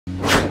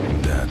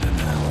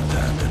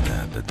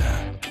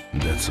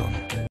That's all.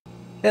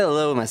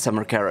 Hello my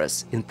summer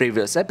carers, in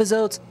previous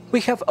episodes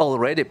we have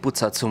already put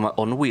Satsuma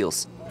on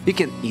wheels. You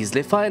can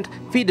easily find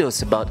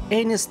videos about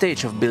any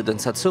stage of building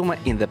Satsuma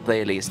in the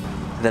playlist.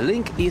 The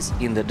link is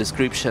in the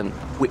description.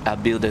 We are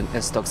building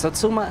a stock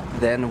Satsuma,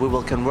 then we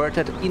will convert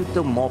it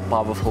into more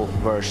powerful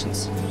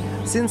versions.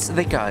 Since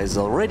the car is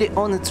already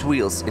on its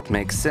wheels, it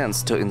makes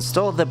sense to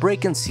install the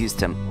braking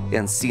system,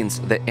 and since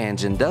the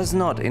engine does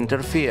not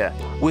interfere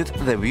with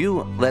the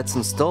view, let's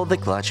install the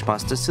clutch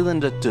master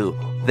cylinder too.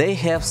 They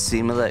have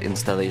similar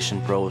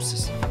installation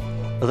process.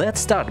 Let's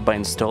start by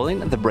installing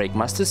the brake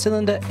master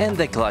cylinder and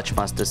the clutch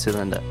master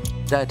cylinder.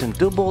 Tighten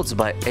 2 bolts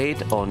by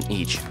 8 on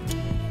each.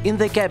 In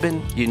the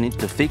cabin you need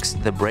to fix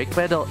the brake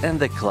pedal and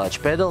the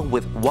clutch pedal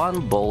with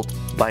 1 bolt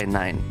by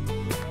 9.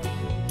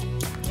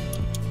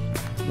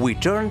 We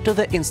turn to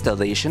the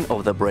installation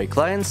of the brake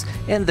lines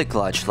and the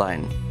clutch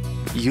line.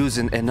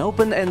 Using an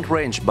open-end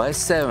wrench by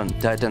 7,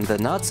 tighten the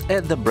nuts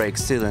at the brake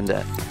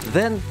cylinder.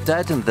 Then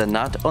tighten the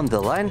nut on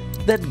the line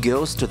that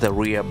goes to the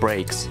rear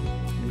brakes.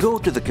 Go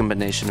to the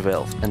combination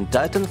valve and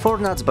tighten 4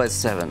 nuts by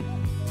 7.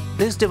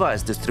 This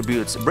device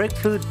distributes brake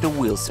fluid to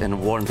wheels and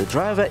warns the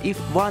driver if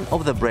one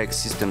of the brake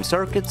system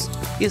circuits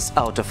is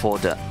out of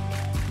order.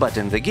 But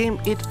in the game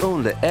it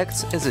only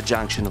acts as a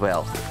junction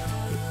valve.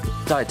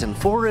 Tighten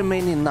 4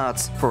 remaining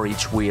nuts for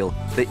each wheel.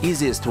 The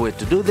easiest way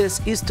to do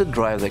this is to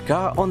drive the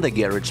car on the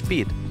garage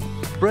pit.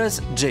 Press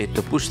J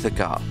to push the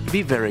car.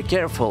 Be very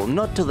careful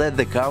not to let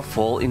the car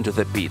fall into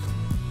the pit.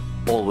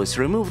 Always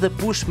remove the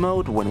push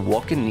mode when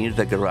walking near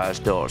the garage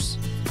doors.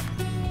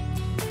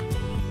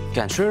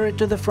 Contrary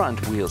to the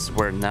front wheels,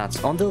 where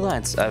nuts on the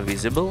lines are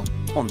visible,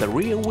 on the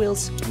rear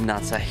wheels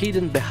nuts are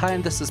hidden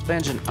behind the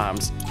suspension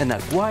arms and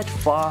are quite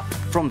far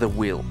from the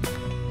wheel.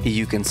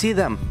 You can see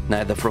them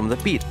neither from the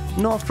pit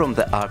nor from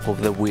the arc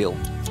of the wheel.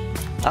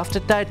 After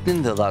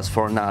tightening the last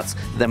 4 nuts,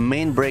 the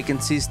main braking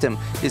system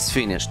is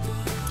finished.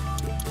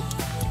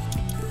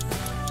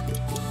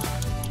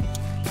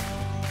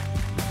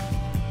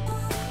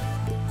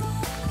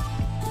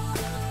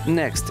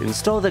 Next,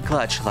 install the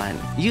clutch line.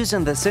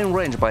 Using the same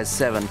wrench by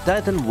 7,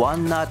 tighten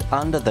 1 nut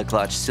under the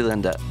clutch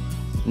cylinder.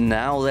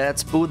 Now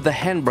let's put the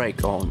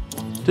handbrake on.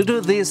 To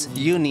do this,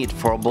 you need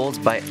 4 bolts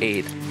by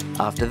 8.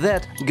 After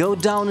that, go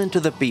down into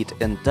the pit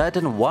and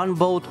tighten 1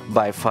 bolt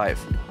by 5.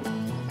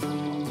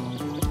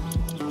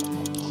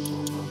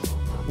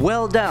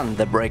 Well done,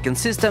 the braking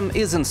system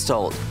is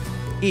installed.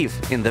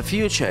 If in the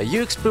future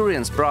you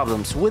experience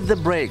problems with the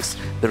brakes,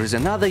 there is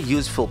another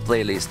useful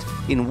playlist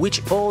in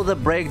which all the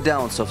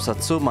breakdowns of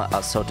Satsuma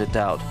are sorted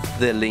out.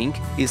 The link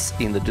is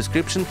in the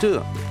description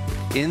too.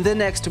 In the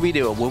next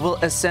video we will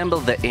assemble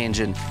the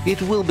engine.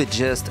 It will be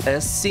just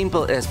as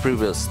simple as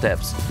previous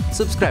steps.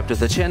 Subscribe to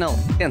the channel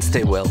and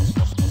stay well.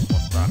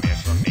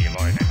 Mies on niin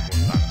iloinen.